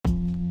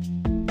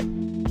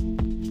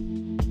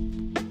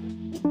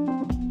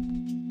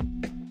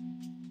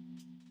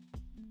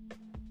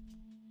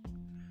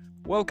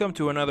Welcome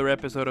to another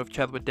episode of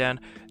Chat with Dan.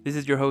 This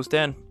is your host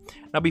Dan.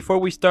 Now before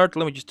we start,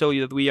 let me just tell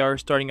you that we are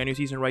starting a new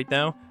season right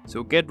now,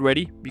 so get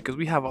ready because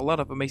we have a lot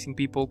of amazing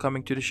people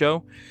coming to the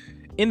show.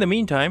 In the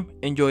meantime,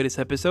 enjoy this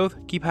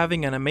episode, keep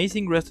having an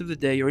amazing rest of the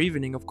day or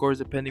evening, of course,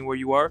 depending where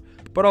you are,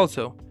 but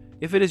also,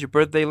 if it is your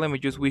birthday, let me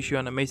just wish you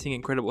an amazing,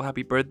 incredible,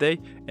 happy birthday,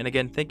 and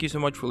again, thank you so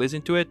much for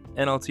listening to it,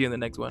 and I'll see you in the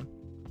next one.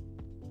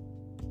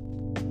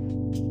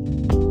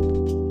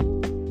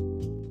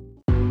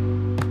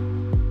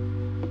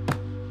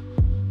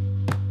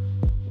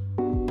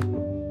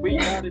 We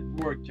got it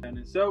work,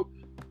 Shannon. So,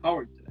 how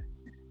are you today?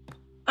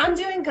 I'm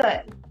doing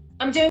good.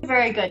 I'm doing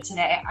very good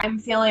today. I'm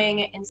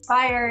feeling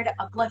inspired,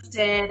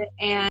 uplifted,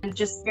 and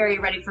just very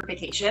ready for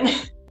vacation.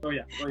 Oh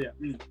yeah.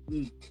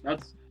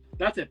 That's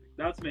epic.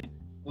 That's amazing.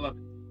 I love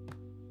it.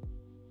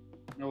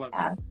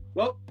 Yeah.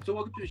 Well, so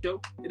welcome to the show.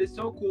 It is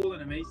so cool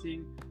and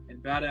amazing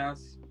and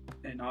badass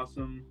and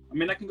awesome. I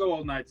mean, I can go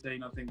all night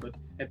saying nothing but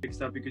epic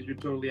stuff because you're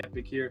totally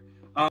epic here.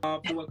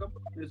 So welcome.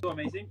 It's so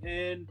amazing.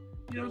 And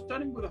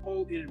starting with the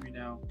whole interview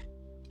now,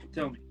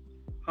 tell me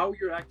how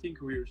your acting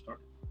career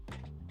started.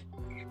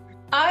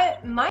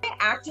 My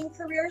acting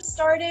career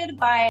started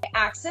by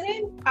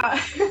accident.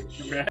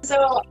 Okay.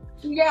 So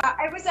yeah,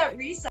 I was at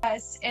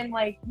recess in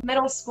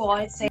middle school,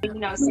 I'd say,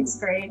 sixth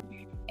grade.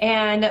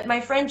 And my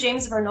friend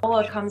James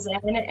Vernola comes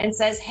in and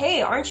says,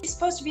 "Hey, aren't you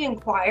supposed to be in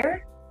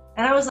choir?"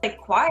 And I was like,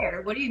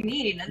 "Choir? What do you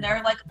mean?" And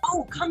they're like,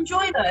 "Oh, come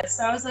join us."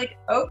 So I was like,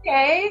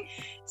 "Okay."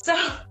 So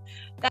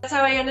that's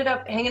how I ended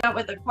up hanging out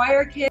with the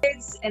choir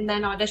kids and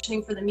then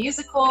auditioning for the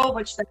musical,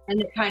 which then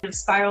it kind of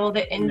spiraled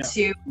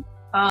into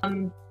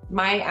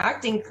my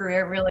acting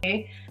career,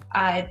 really.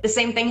 The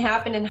same thing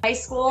happened in high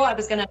school. I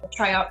was going to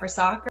try out for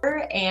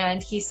soccer,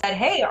 and he said,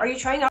 "Hey, are you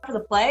trying out for the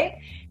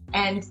play?"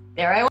 And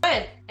there I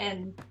went.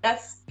 And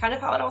that's kind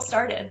of how it all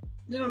started.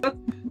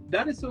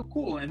 That is so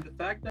cool, and the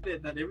fact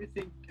that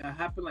everything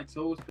happened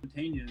so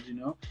spontaneous.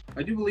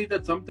 I do believe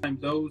that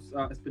sometimes those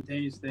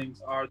spontaneous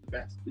things are the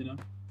best.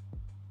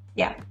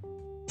 Yeah,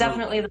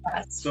 definitely the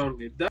best.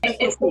 Totally.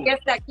 It's so cool. the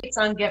gift that keeps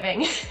on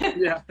giving.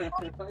 Yeah,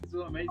 that's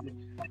so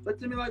amazing. But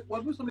tell me,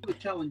 what were some of the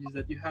challenges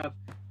that you had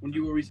when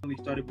you were recently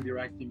started with your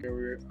acting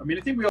career? I mean,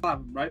 I think we all have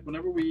them, right?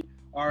 Whenever we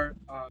are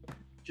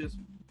just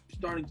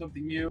starting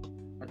something new,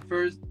 at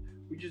first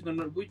we just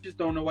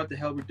don't know what the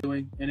hell we're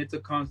doing, and it's a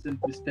constant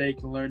mistake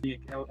and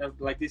learning,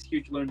 like this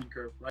huge learning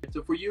curve, right?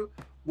 So for you,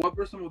 what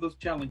were some of those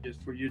challenges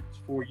for you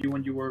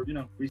when you were,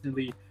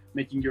 recently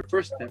making your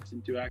first steps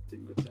into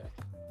acting, let's say?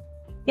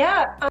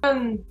 Yeah,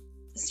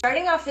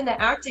 starting off into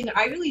acting,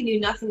 I really knew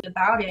nothing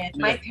about it. Yeah.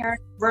 My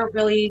parents weren't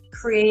really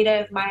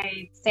creative.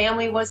 My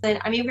family wasn't.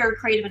 I mean, we were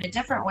creative in a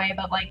different way,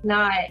 but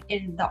not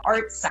in the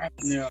art sense.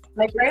 Yeah.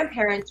 My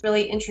grandparents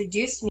really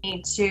introduced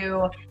me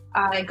to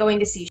going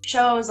to see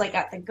shows like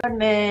at the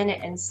Goodman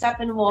and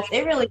Steppenwolf.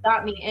 They really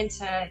got me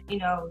into,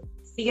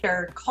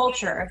 theater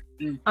culture.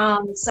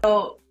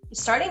 So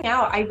starting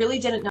out, I really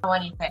didn't know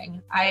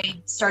anything. I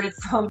started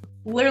from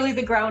literally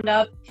the ground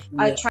up,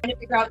 trying to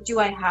figure out, do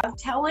I have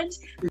talent?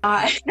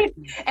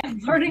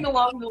 And learning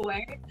along the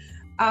way.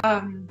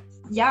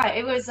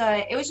 It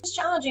was just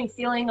challenging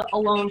feeling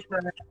alone for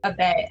a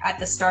bit at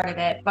the start of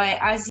it. But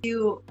as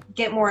you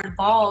get more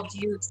involved,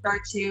 you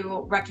start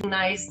to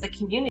recognize the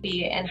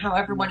community and how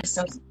everyone is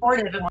so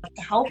supportive and wants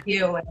to help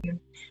you. And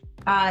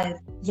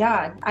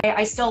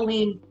I still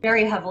lean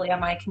very heavily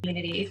on my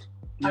community.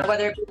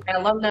 Whether it be my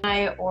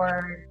alumni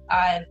or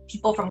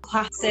people from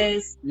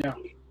classes. Yeah.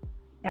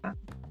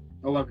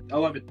 I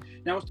love it.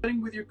 Now,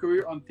 starting with your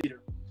career on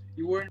theater,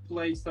 you were in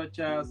plays such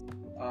as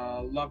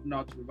Love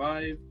Not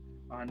Survive,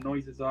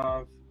 Noises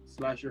Off,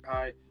 Slasher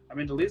High. I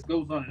mean, the list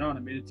goes on and on. I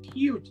mean, it's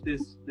huge, the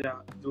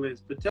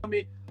list. But tell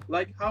me,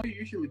 how you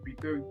usually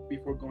prepare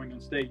before going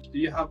on stage. Do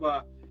you have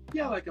a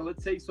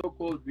let's say,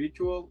 so-called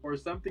ritual or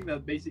something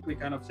that basically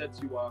kind of sets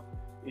you off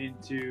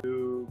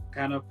into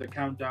kind of the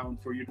countdown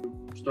for you to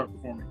start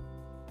performing?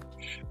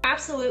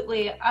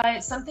 Absolutely.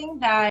 Something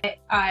that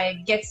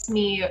gets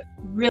me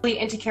really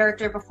into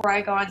character before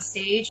I go on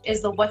stage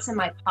is the what's in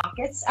my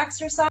pockets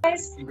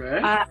exercise. Okay.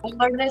 I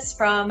learned this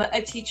from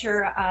a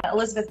teacher,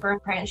 Elizabeth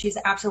Burnkrant. She's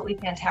absolutely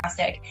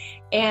fantastic.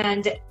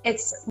 And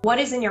it's what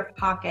is in your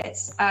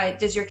pockets.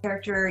 Does your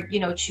character,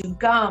 chew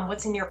gum?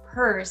 What's in your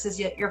purse?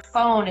 Is it your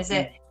phone? Is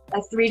it a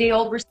 3-day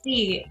old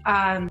receipt?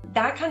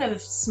 That kind of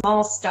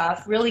small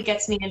stuff really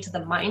gets me into the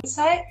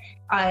mindset.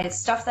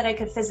 Stuff that I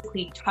could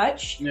physically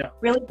touch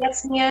really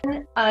gets me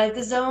in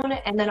the zone.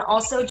 And then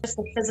also just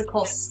the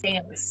physical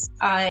stance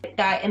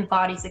that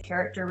embodies the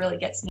character really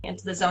gets me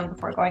into the zone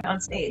before going on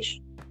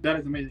stage. That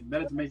is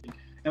amazing.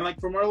 And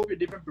from all of your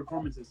different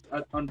performances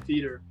on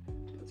theater,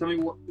 tell me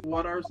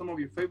what are some of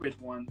your favorite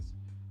ones?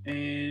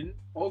 And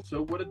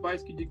also, what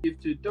advice could you give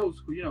to those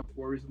who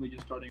are recently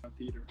just starting on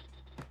theater?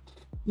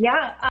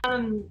 Yeah.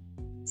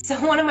 So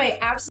one of my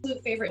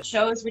absolute favorite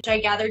shows, which I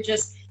gathered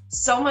just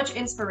so much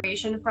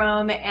inspiration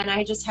from, and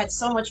I just had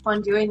so much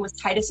fun doing, was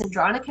Titus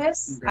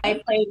Andronicus. Okay.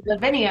 I played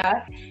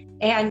Lavinia,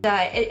 and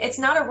it's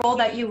not a role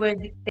that you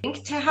would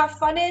think to have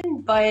fun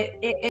in, but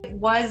it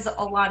was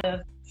a lot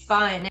of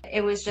fun.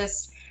 It was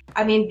just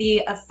I mean,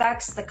 the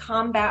effects, the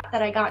combat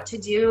that I got to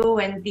do,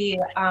 and the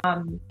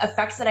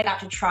effects that I got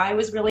to try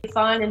was really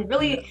fun, and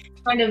really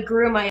kind of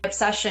grew my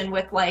obsession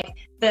with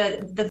like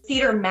the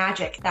theater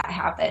magic that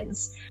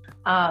happens.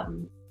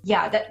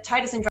 Yeah, that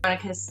Titus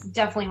Andronicus is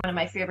definitely one of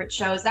my favorite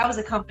shows. That was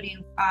a company,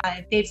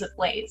 Babes with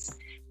Blades.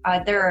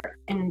 They're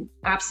an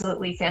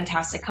absolutely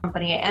fantastic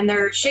company, and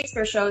their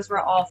Shakespeare shows were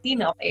all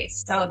female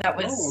based, so that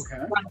was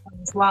wonderful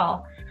as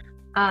well.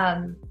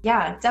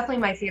 Yeah, definitely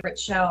my favorite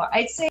show.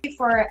 I'd say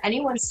for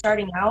anyone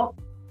starting out,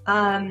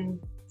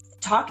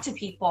 talk to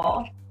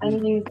people. I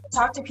mean,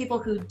 talk to people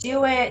who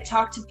do it,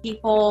 talk to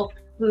people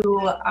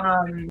who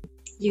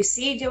you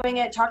see doing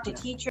it, talk to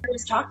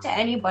teachers, talk to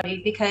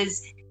anybody,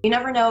 because you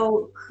never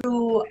know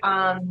who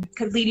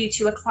could lead you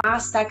to a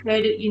class that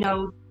could, you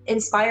know,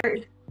 inspire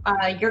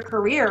your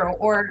career,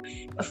 or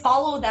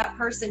follow that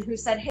person who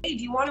said, hey,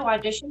 do you want to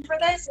audition for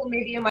this? And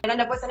maybe you might end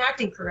up with an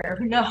acting career,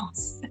 who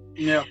knows?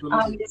 Yeah.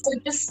 So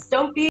just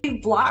don't be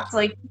blocked,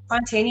 like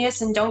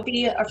spontaneous, and don't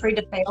be afraid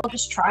to fail,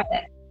 just try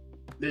it.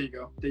 There you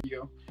go.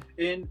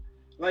 And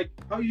like,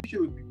 how you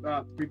usually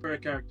prepare a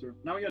character?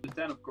 Now you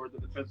understand, of course,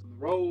 that depends on the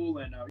role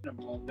and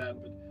all of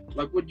that, but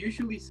like, what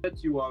usually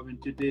sets you off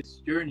into this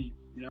journey,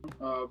 you know,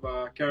 of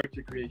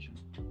character creation?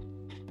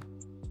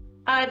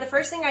 The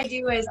first thing I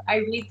do is I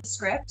read the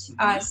script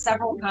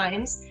several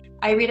times.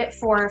 I read it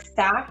for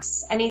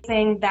facts,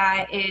 anything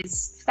that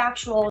is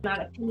factual,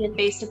 not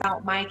opinion-based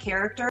about my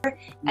character.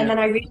 And then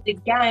I read it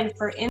again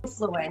for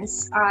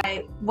influence.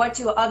 What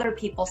do other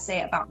people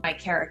say about my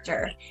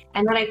character?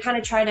 And then I kind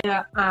of try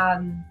to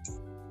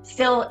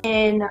fill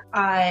in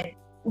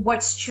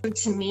what's true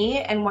to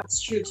me and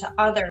what's true to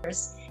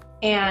others,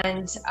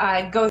 and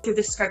go through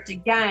the script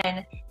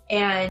again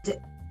and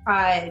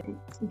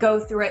go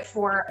through it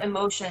for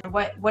emotion.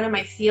 What am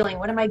I feeling?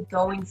 What am I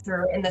going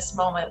through in this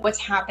moment? What's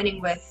happening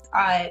with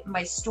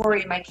my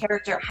story, my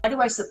character? How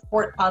do I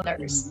support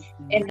others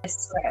in this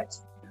script?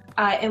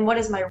 And what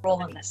is my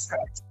role in this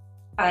script?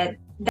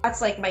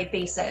 That's like my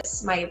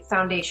basis, my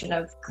foundation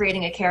of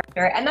creating a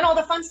character. And then all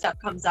the fun stuff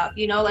comes up,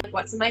 you know, like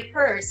what's in my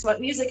purse?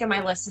 What music am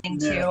I listening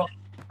to?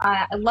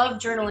 I love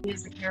journaling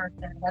as a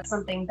character. That's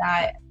something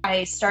that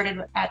I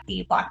started at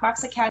the Black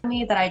Box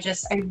Academy that I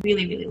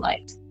really, really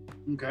liked.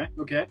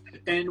 Okay.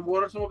 And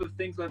what are some of the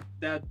things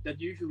that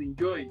you usually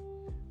enjoy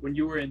when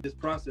you were in this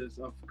process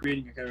of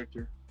creating a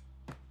character?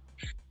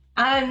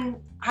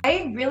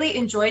 I really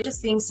enjoy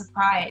just being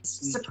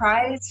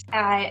surprised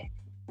at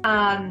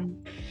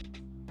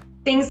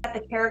things that the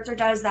character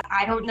does that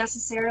I don't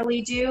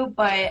necessarily do,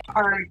 but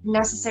are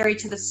necessary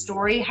to the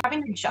story.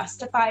 Having to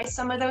justify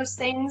some of those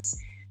things.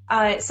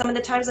 Some of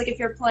the times, like if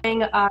you're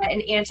playing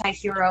an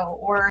anti-hero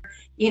or,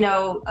 you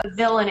know, a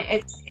villain,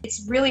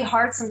 it's really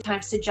hard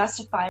sometimes to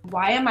justify,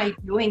 why am I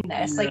doing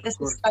this? Like, this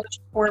is such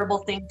a horrible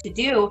thing to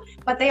do,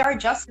 but they are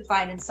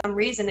justified in some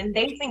reason, and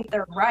they think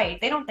they're right.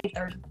 They don't think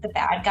they're the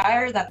bad guy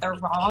or that they're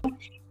wrong.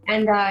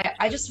 And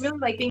I just really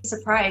like being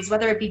surprised,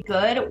 whether it be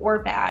good or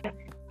bad,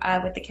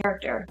 with the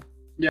character.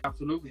 Yeah,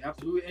 absolutely.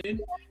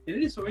 And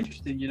it is so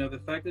interesting, you know, the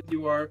fact that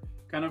you are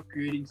kind of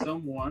creating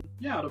someone,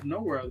 out of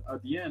nowhere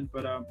at the end,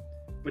 but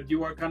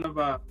you are kind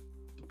of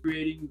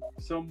creating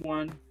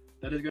someone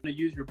that is going to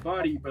use your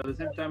body, but at the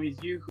same time,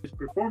 it's you who's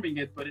performing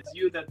it, but it's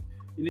you that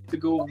you need to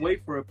go away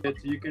for a bit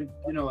so you can,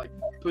 you know, like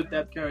put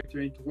that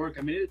character into work.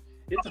 I mean,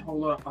 it's a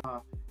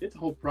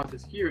whole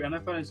process here, and I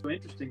find it so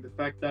interesting, the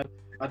fact that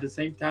at the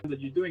same time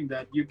that you're doing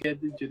that, you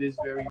get into this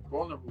very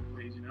vulnerable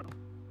place, you know?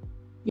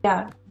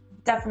 Yeah,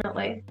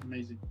 definitely.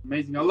 Amazing.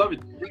 I love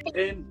it.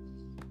 And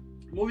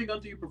moving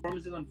on to your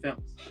performances on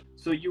films.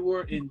 So you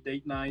were in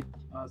Date Night,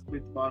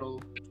 Split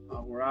Bottle,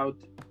 We're Out,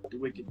 The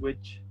Wicked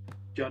Witch,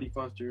 Jodie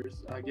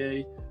Foster's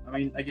Gay. I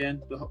mean,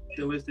 again,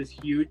 the list is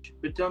huge.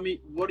 But tell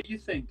me, what do you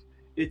think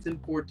it's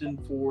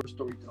important for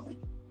storytelling?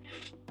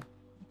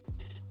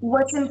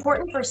 What's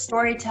important for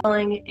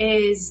storytelling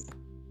is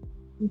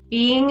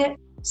being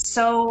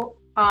so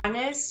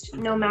honest,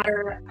 no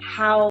matter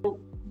how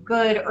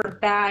good or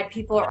bad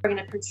people are going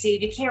to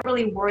perceive. You can't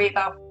really worry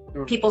about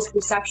people's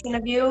perception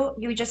of you.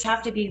 You just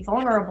have to be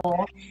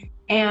vulnerable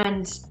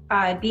and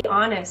be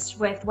honest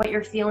with what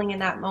you're feeling in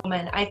that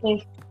moment. I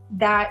think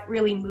that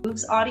really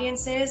moves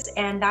audiences,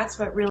 and that's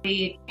what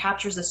really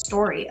captures the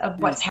story of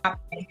what's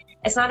happening.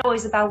 It's not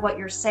always about what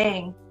you're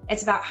saying.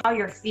 It's about how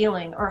you're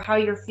feeling, or how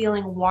you're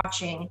feeling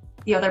watching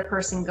the other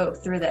person go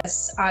through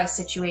this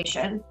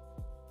situation.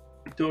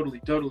 Totally.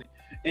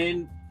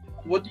 And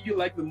what do you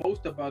like the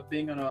most about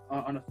being on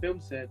a film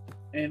set?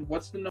 And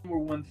what's the number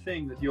one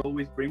thing that you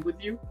always bring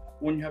with you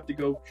when you have to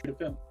go shoot a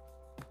film?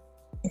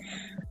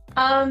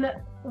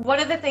 One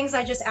of the things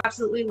I just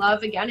absolutely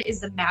love, again, is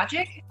the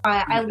magic.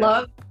 I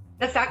love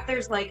the fact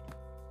there's like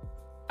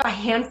a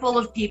handful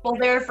of people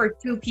there for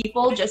two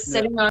people just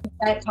sitting on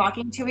set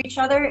talking to each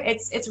other.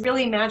 It's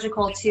really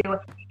magical to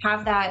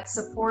have that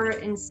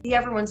support and see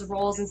everyone's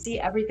roles and see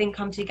everything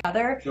come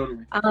together.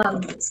 Totally.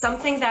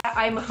 Something that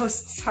I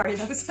most, sorry,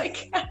 that was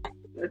like,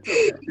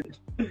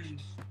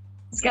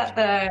 it's got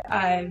the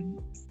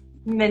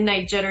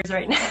midnight jitters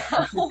right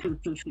now.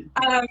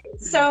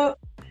 So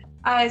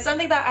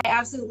Something that I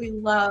absolutely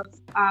love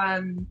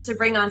to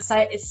bring on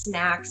set is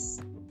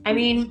snacks. I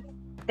mean,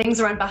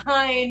 things run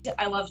behind.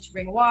 I love to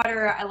bring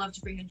water. I love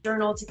to bring a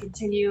journal to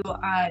continue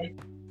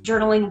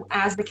journaling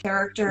as the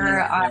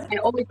character. I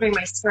always bring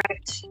my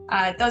script.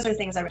 Those are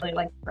things I really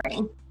like to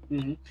bring.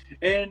 Mm-hmm.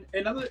 And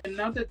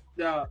now that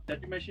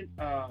you mentioned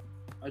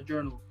a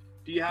journal,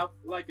 do you have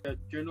like a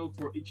journal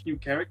for each new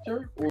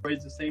character, or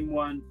is the same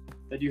one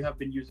that you have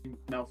been using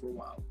now for a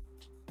while?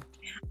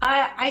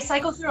 I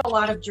cycle through a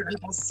lot of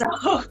journals,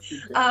 so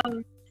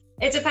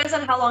it depends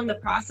on how long the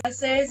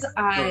process is.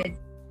 I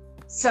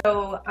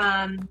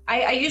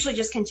usually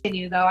just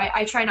continue, though.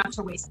 I try not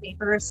to waste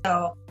paper,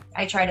 so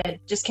I try to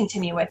just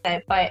continue with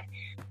it. But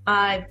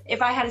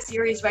if I had a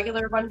series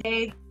regular one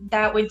day,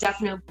 that would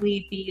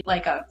definitely be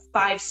like a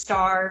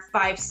 5-star,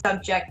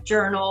 5-subject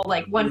journal,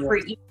 like one for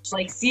each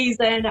like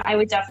season. I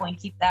would definitely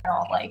keep that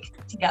all like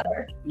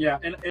together. Yeah,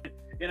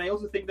 and I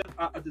also think that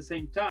at the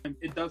same time,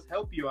 it does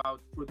help you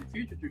out for the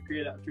future to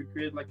create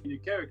like a new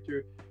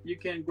character. You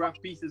can grab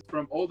pieces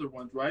from older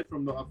ones, right?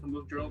 From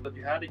those journals that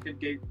you had. It can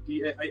give.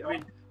 I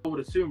mean, I would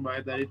assume,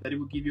 right, that it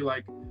will give you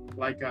that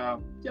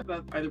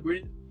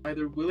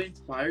either will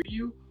inspire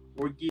you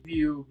or give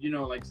you,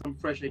 like some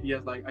fresh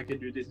ideas, like I can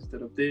do this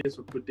instead of this,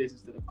 or put this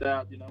instead of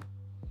that,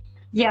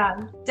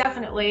 Yeah,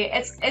 definitely.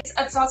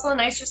 It's also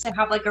nice just to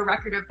have like a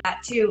record of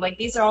that too. Like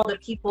these are all the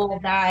people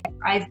that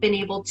I've been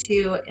able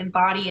to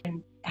embody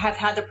and have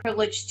had the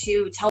privilege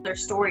to tell their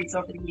stories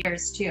over the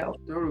years too.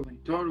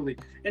 Totally.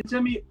 And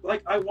tell me,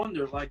 like, I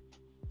wonder, like,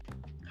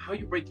 how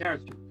you break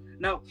character.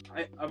 Now,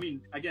 I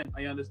mean, again,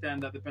 I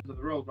understand that depends on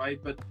the role, right?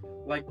 But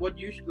like,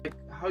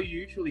 how you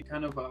usually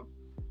kind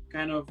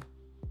of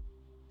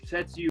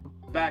sets you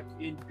back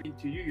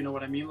into you. You know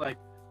what I mean? Like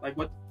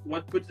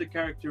what puts the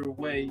character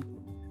away,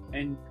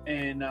 and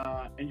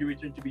you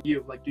return to be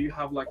you. Like, do you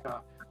have like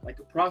a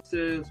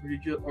process,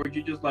 or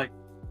you just like,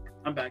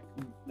 I'm back,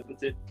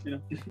 that's it,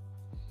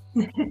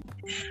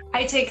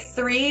 I take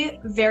 3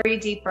 very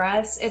deep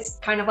breaths. It's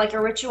kind of like a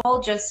ritual.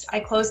 Just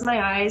I close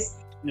my eyes,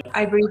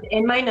 I breathe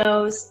in my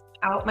nose,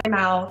 out my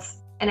mouth,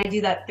 and I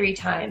do that 3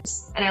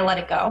 times, and I let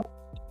it go.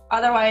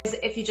 Otherwise,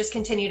 if you just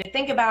continue to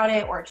think about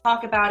it or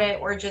talk about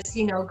it, or just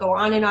go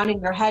on and on in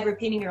your head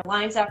repeating your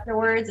lines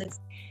afterwards,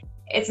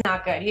 it's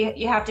not good.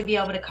 You have to be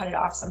able to cut it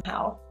off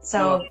somehow.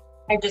 So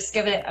I just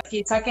give it a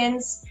few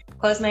seconds,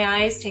 close my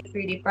eyes, take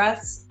 3 deep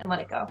breaths, and let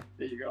it go.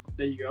 There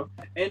you go.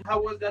 And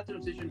how was that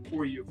transition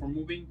for you, from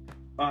moving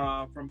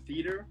from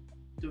theater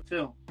to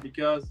film?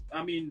 Because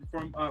I mean,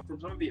 from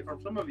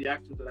some of the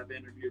actors that I've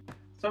interviewed,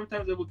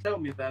 sometimes they will tell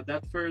me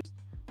that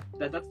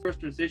first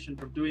transition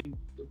from doing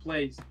the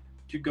plays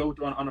to go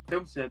on a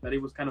film set, that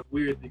it was kind of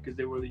weird, because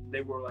they were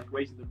like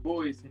raising their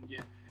voice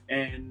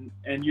and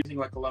using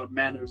like a lot of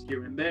manners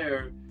here and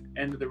there,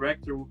 and the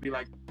director would be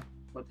like,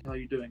 what the hell are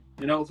you doing?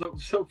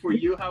 So for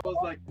you, how was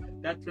like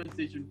that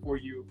transition for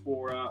you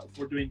for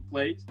doing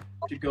plays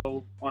to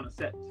go on a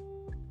set?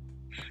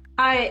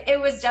 It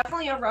was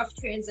definitely a rough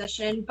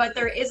transition, but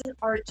there is an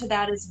art to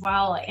that as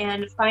well,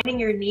 and finding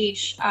your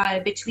niche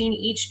between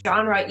each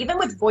genre, even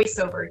with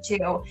voiceover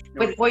too.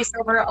 With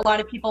voiceover, a lot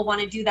of people want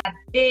to do that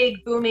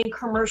big booming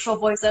commercial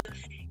voice of,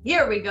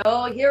 here we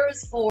go,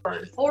 here's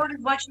Ford. Ford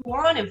is what you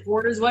want and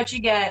Ford is what you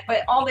get.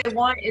 But all they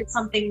want is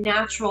something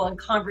natural and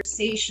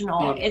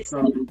conversational.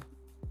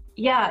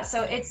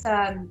 So it's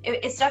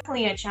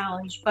definitely a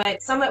challenge. But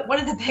one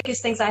of the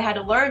biggest things I had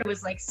to learn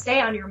was like,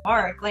 stay on your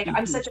mark. Like,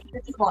 I'm such a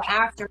physical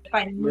actor. If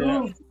I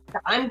move,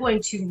 I'm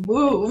going to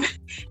move.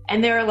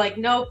 And they're like,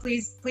 no,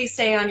 please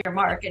stay on your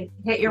mark and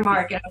hit your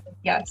mark. And I was like,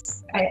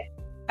 yes,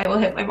 I will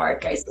hit my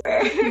mark, I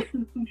swear.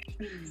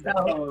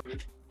 So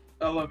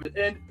I love it.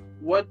 And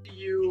what do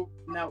you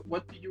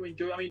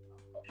enjoy? I mean,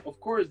 of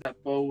course that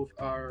both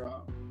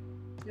are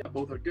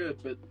good,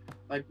 but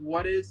like,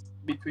 what is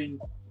between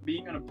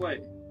being on a play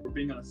or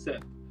being on a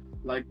set?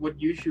 Like, what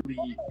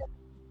usually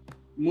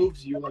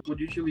moves you? Like, what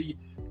usually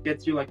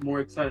gets you like more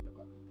excited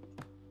about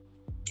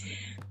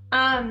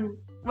it?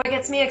 What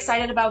gets me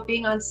excited about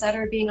being on set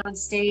or being on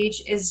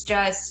stage is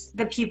just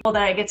the people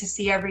that I get to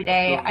see every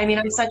day. I mean,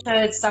 I'm such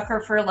a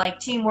sucker for like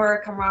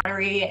teamwork,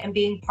 camaraderie, and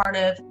being part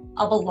of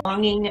a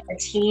belonging, a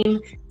team,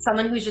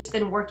 someone who's just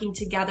been working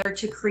together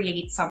to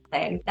create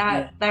something.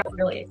 That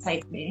really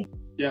excites me.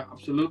 Yeah,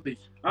 absolutely.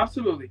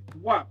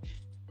 Wow.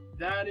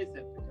 That is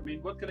it. I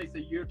mean, what can I say?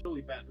 You're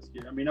totally badass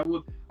here. I mean, I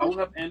would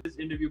have ended this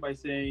interview by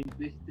saying,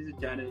 this is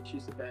Janet,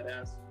 she's a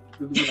badass.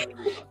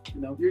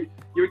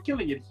 You're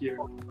killing it here.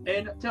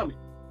 And tell me,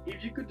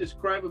 if you could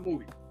describe a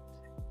movie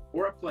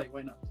or a play,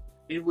 why not,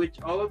 in which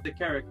all of the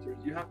characters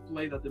you have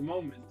played at the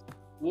moment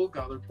will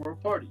gather for a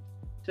party,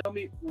 tell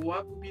me,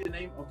 what would be the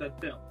name of that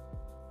film?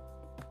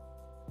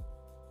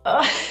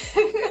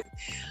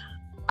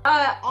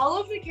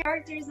 All of the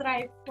characters that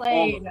I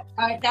played,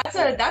 that's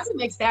a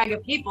mixed bag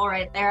of people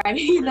right there. I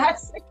mean,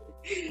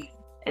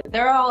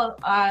 they're all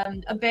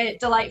a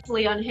bit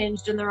delightfully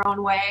unhinged in their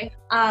own way.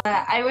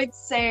 I would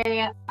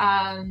say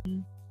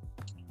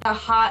The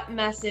Hot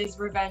Messes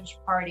Revenge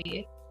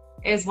Party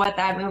is what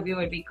that movie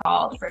would be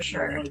called, for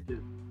sure.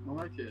 I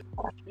like it.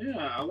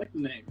 Yeah, I like the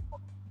name.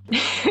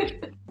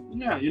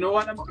 Yeah, you know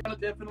what? I'm gonna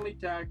definitely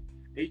tag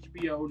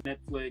HBO,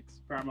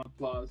 Netflix, Paramount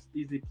Plus,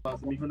 Disney Plus.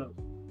 I mean, who knows?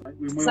 Right?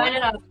 Sign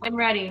it up. I'm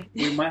ready.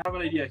 We might have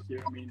an idea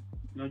here. I mean,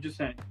 just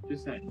saying.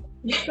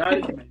 That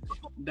is amazing.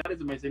 That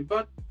is amazing.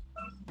 But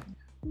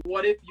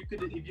what if you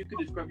could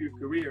describe your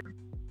career,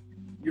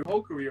 your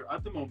whole career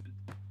at the moment,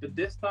 but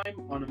this time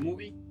on a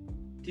movie,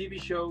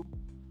 TV show,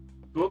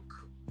 book,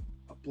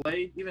 a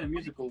play, even a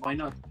musical? Why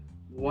not?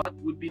 What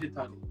would be the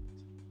title?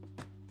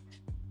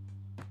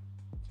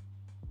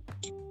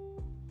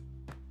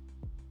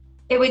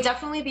 It would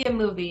definitely be a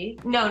movie.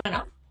 No.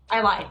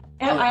 I lied.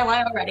 I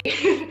lied already.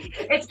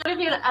 It's going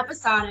to be an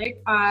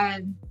episodic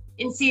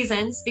in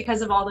seasons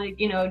because of all the,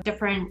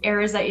 different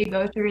eras that you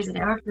go through as an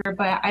actor.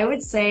 But I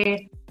would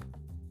say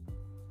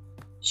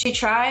She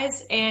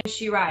Tries and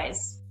She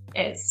Rises.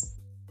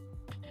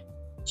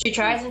 She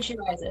tries and she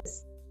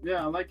rises.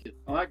 Yeah, I like it.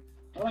 I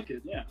like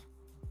it. Yeah.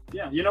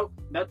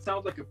 That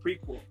sounds like a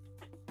prequel.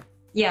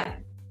 Yeah.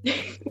 I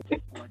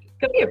like it.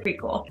 Could be a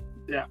prequel.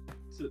 Yeah.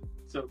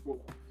 So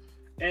cool.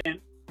 And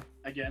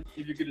again,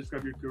 if you could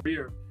describe your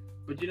career,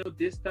 but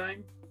this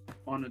time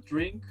on a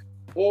drink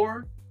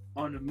or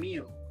on a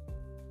meal,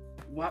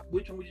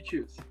 which one would you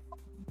choose?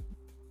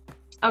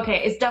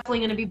 Okay, it's definitely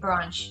going to be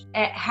brunch.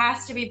 It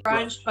has to be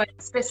brunch, but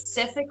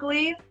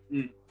specifically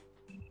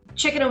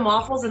chicken and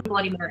waffles and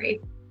Bloody Mary.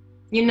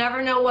 You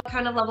never know what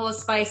kind of level of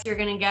spice you're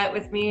going to get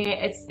with me.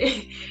 It's,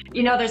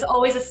 there's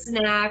always a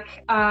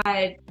snack.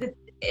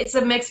 It's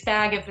a mixed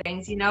bag of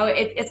things,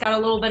 it's got a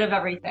little bit of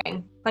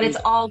everything, but it's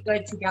all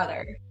good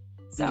together.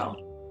 So.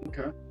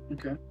 Okay.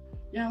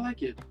 Yeah, I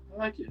like it.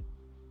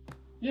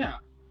 Yeah.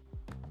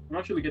 I'm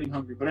actually getting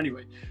hungry, but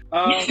anyway.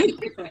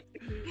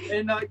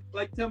 And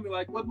tell me,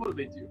 what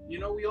motivates you?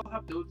 We all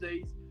have those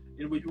days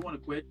in which we want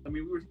to quit. I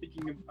mean, we were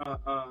speaking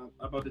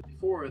about it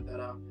before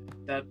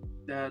that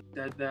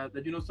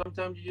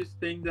sometimes you just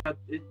think that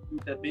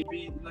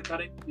maybe it's not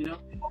cutting,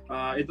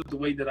 it's not the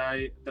way that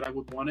I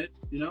would want it,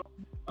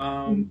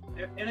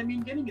 and I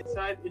mean, getting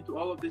inside into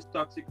all of these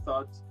toxic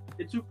thoughts,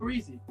 it's super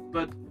easy,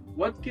 but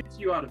what gets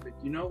you out of it?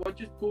 What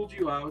just pulls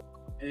you out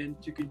and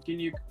to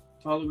continue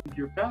following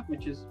your path,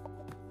 which is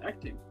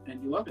acting,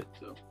 and you love it.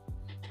 So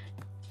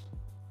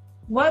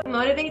what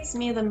motivates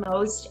me the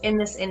most in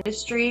this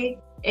industry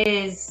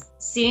is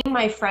seeing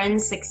my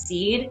friends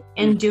succeed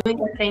and doing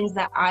the things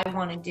that I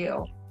want to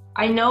do.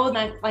 I know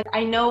that,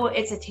 I know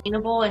it's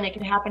attainable and it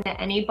can happen to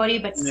anybody,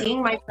 but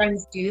seeing my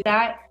friends do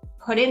that,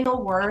 put in the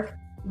work,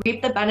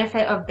 reap the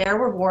benefit of their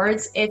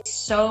rewards, it's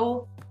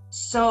so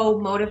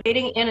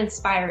motivating and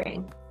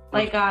inspiring.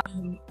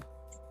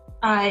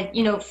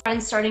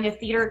 Friends starting a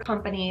theater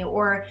company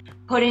or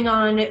putting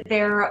on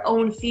their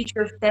own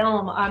feature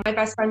film. My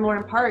best friend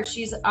Lauren Park,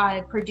 she's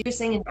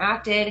producing and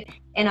acted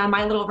in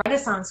My Little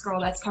Renaissance Girl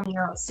that's coming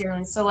out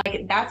soon. So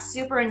that's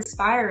super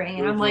inspiring.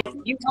 And I'm like,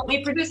 you helped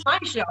me produce my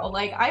show.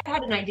 I've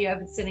had an idea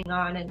of it sitting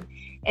on, and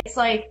it's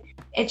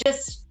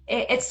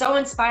it's so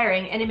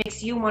inspiring, and it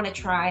makes you want to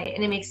try,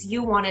 and it makes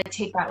you want to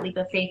take that leap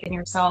of faith in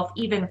yourself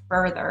even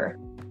further.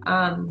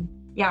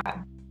 Yeah.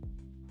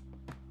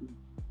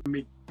 I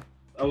mean,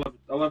 I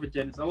love it,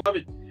 Janice. I love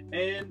it.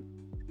 And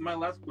my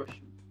last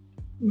question: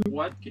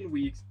 what can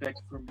we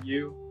expect from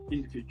you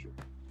in the future?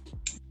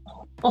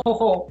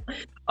 Oh,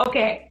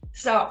 okay.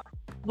 So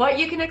what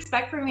you can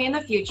expect from me in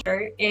the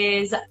future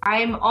is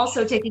I'm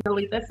also taking a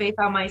leap of faith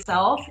on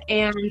myself,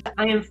 and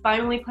I am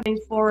finally putting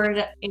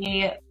forward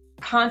a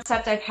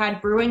concept I've had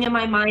brewing in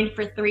my mind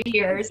for 3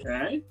 years.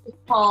 Okay. It's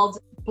called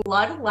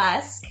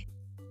Bloodlesque,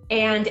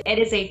 and it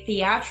is a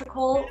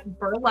theatrical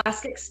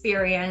burlesque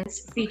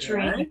experience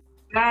featuring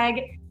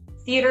drag,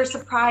 theater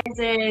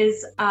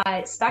surprises,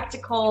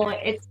 spectacle.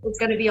 It's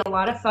going to be a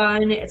lot of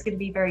fun. It's going to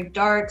be very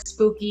dark,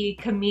 spooky,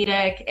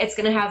 comedic. It's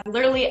going to have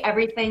literally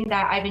everything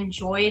that I've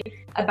enjoyed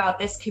about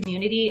this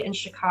community in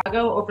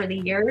Chicago over the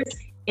years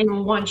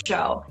in one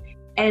show.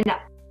 And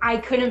I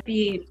couldn't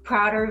be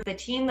prouder of the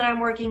team that I'm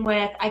working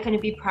with. I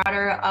couldn't be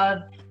prouder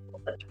of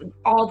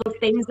all the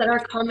things that are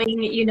coming.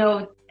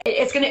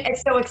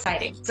 It's so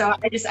exciting. So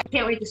I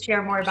can't wait to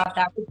share more about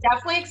that. But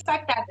definitely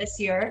expect that this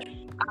year.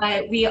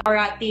 We are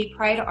at the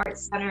Pride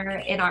Arts Center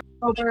in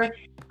October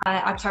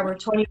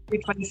 20th through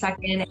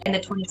 22nd, and the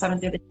 27th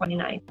through the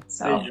 29th.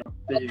 So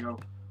there you go.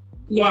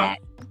 Yeah.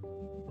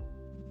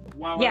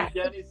 Wow. Yeah.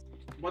 Janice,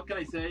 what can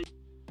I say?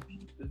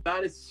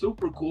 That is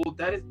super cool.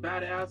 That is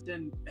badass,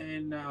 and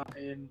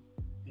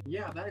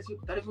yeah, that is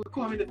really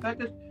cool. I mean, the fact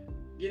that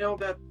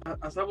that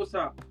as I was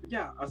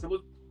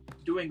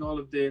doing all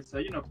of this,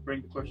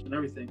 preparing the question and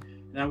everything,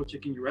 and I was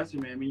checking your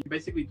resume. I mean, you're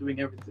basically doing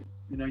everything.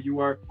 You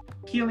are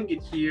killing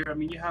it here. I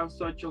mean, you have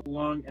such a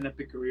long and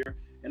epic career,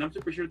 and I'm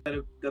super sure that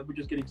we're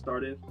just getting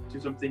started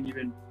to something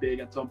even big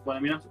at some point.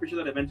 I mean, I'm super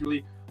sure that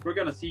eventually we're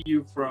gonna see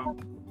you from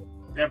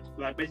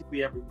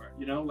basically everywhere.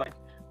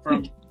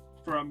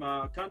 From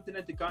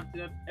continent to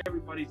continent,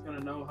 everybody's gonna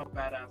know how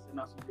badass and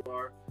awesome you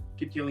are.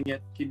 Keep killing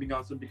it, keep being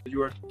awesome, because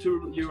you are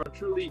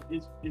truly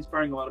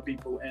inspiring a lot of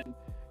people,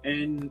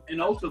 and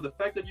also the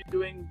fact that you're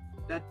doing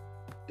that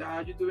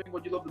you're doing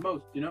what you love the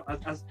most. You know,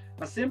 as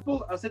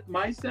simple as it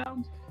might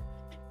sound,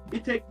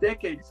 it takes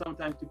decades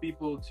sometimes to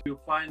people to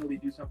finally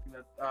do something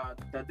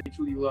that they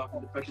truly love.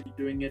 And the fact that you're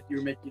doing it,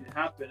 you're making it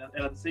happen,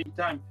 and at the same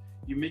time,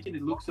 you're making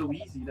it look so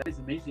easy. That is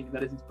amazing.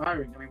 That is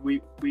inspiring. I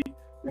mean, we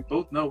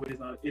both know it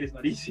is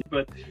not easy,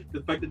 but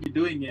the fact that you're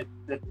doing it,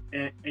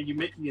 and you're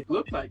making it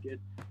look like it,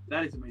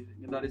 that is amazing,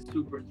 and that is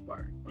super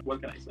inspiring.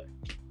 What can I say?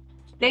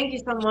 Thank you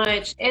so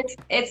much.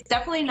 It's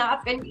definitely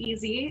not been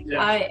easy.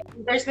 Yeah.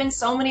 There's been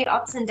so many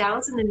ups and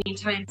downs in the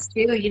meantime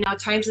too. You know,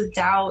 times of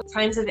doubt,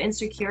 times of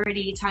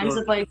insecurity, times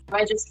Sure. of like,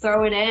 I just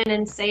throw it in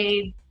and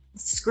say,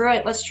 screw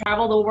it, let's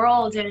travel the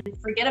world and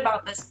forget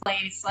about this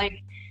place.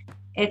 Like,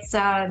 it's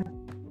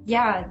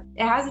yeah,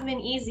 it hasn't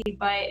been easy,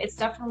 but it's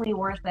definitely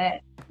worth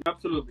it.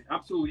 Absolutely,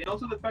 absolutely, and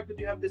also the fact that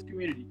you have this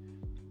community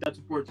that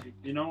supports you.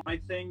 You know, I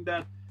think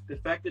that the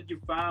fact that you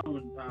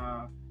found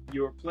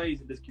your place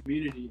in this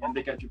community and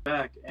they got your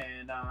back,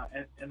 and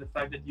the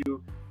fact that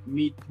you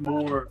meet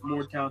more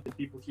talented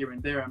people here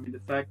and there. I mean, the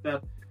fact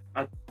that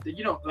at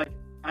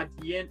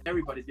the end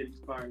everybody's getting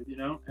inspired. You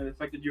know, and the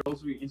fact that you're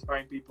also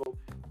inspiring people,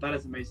 that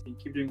is amazing.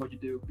 Keep doing what you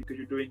do because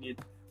you're doing it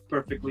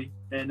perfectly.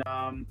 And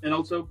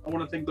also I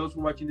want to thank those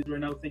who are watching this right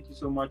now. Thank you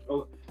so much.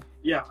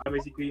 Yeah, I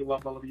basically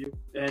love all of you.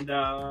 And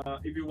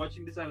if you're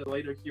watching this either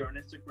later here on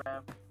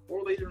Instagram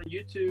or later on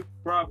YouTube,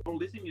 or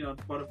listening on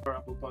Spotify or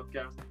Apple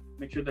Podcast,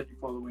 make sure that you're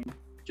following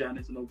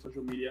Janice on all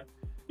social media.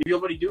 If you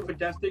already do,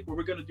 fantastic. What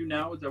we're going to do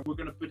now is that we're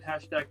going to put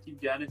hashtag Team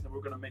Janice and we're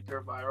going to make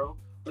her viral.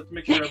 Let's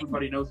make sure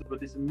everybody knows about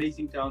this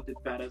amazing, talented,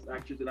 badass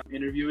actress that I'm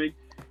interviewing.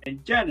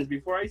 And Janice,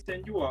 before I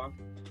send you off,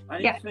 I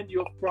need to send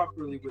you off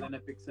properly with an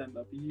epic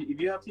send-up. If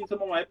you have seen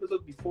some of my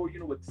episodes before, you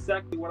know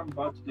exactly what I'm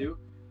about to do.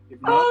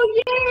 If not,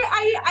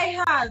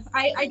 I have.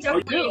 I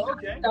definitely. Oh, you do?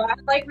 Okay. So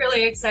I'm like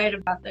really excited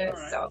about this.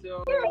 All right,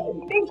 So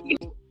yay, thank you.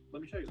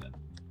 Let me show you that.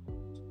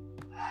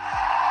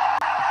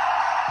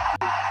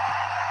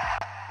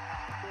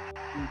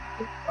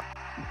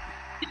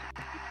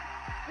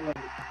 I love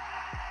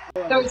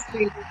it. That was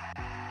sweet.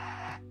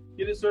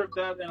 You deserve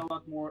that and a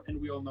lot more, and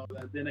we all know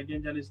that. Then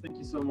again, Janice, thank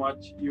you so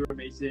much. You're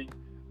amazing.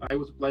 It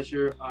was a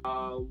pleasure.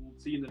 We'll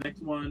see you in the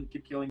next one.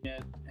 Keep killing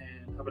it,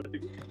 and have a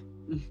epic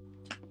weekend.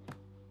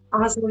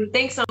 Awesome.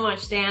 Thanks so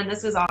much, Dan.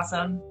 This was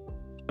awesome.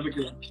 Have a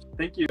good one.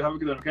 Thank you. Have a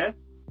good one, okay?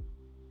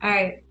 All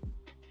right.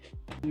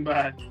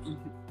 Bye.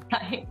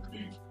 Bye.